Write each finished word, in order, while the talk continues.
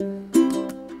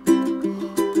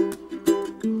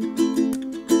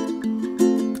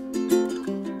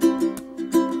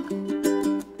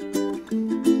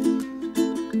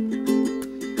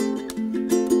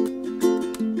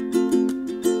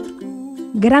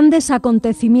Grandes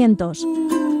acontecimientos.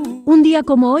 Un día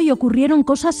como hoy ocurrieron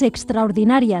cosas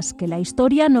extraordinarias que la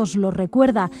historia nos lo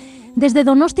recuerda. Desde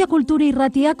Donostia Kultura y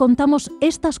Ratia contamos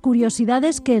estas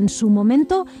curiosidades que en su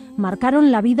momento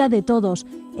marcaron la vida de todos,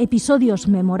 episodios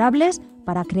memorables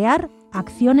para crear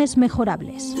acciones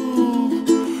mejorables.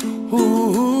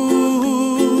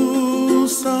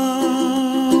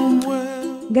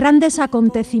 Grandes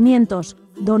acontecimientos,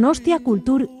 Donostia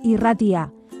Kultura y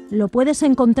Ratia. Lo puedes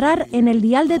encontrar en el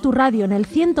dial de tu radio, en el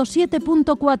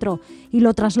 107.4, y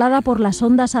lo traslada por las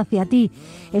ondas hacia ti.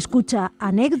 Escucha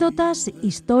anécdotas,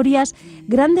 historias,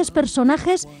 grandes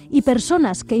personajes y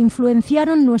personas que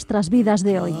influenciaron nuestras vidas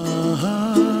de hoy.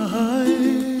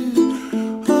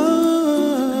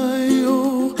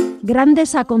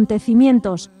 Grandes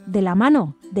acontecimientos, de la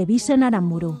mano de Bisen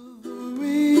Aramburu.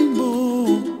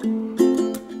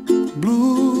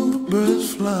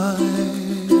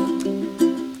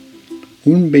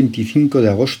 Un 25 de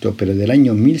agosto, pero del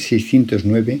año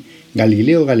 1609,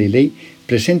 Galileo Galilei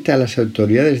presenta a las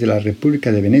autoridades de la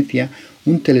República de Venecia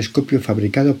un telescopio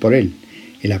fabricado por él.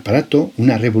 El aparato,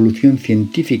 una revolución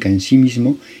científica en sí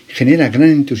mismo, genera gran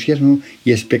entusiasmo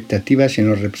y expectativas en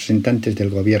los representantes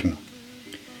del gobierno.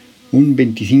 Un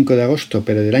 25 de agosto,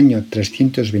 pero del año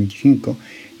 325,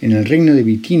 en el reino de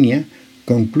Bitinia,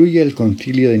 concluye el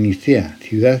Concilio de Nicea,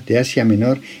 ciudad de Asia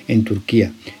Menor en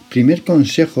Turquía, primer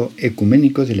consejo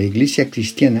ecuménico de la Iglesia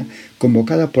cristiana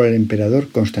convocada por el emperador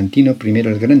Constantino I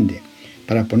el Grande,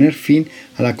 para poner fin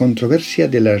a la controversia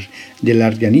del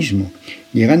arrianismo,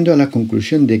 llegando a la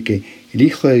conclusión de que el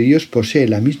Hijo de Dios posee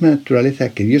la misma naturaleza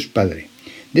que Dios Padre.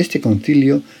 De este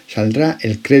concilio saldrá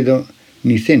el credo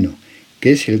niceno,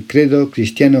 que es el credo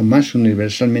cristiano más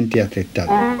universalmente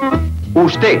aceptado.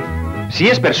 Usted, si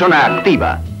es persona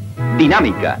activa,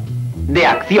 dinámica, de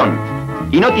acción,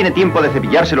 y no tiene tiempo de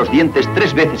cepillarse los dientes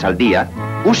 3 veces al día,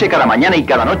 use cada mañana y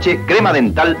cada noche crema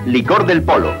dental Licor del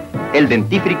Polo, el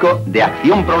dentífrico de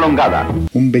acción prolongada.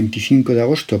 Un 25 de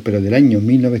agosto, pero del año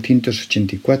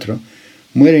 1984,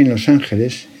 muere en Los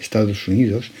Ángeles, Estados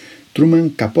Unidos, Truman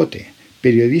Capote,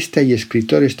 periodista y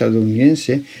escritor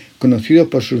estadounidense conocido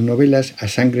por sus novelas A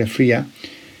Sangre Fría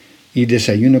y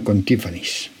Desayuno con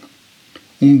Tiffany's.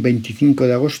 Un 25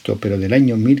 de agosto, pero del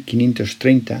año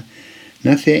 1530,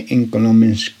 nace en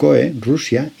Kolomenskoe,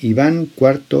 Rusia, Iván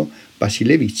IV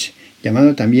Vasilevich,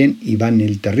 llamado también Iván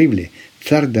el Terrible,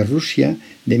 zar de Rusia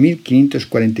de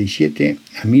 1547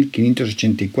 a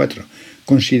 1584,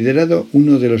 considerado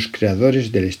uno de los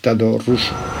creadores del Estado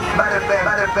ruso.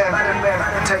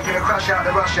 Taking a crash out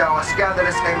the rush hour,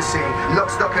 scandalous MC. Lock,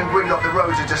 stock and gridlock, the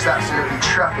roads are just absolutely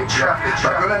traffic.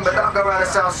 But remember, don't go around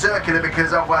the south circular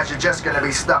because otherwise you're just going to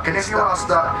be stuck. And if you are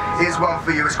stuck, here's one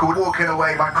for you. It's called Walking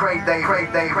Away by Craig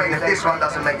David. And if this one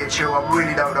doesn't make it chill, I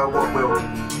really don't know what will.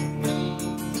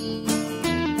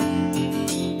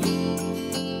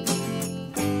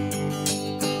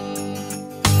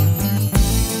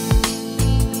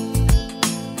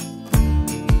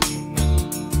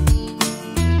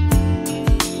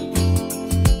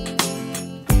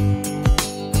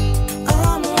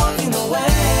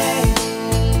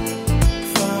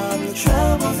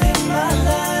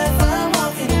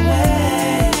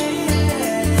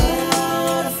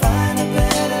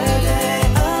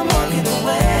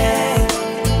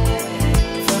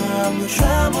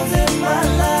 Try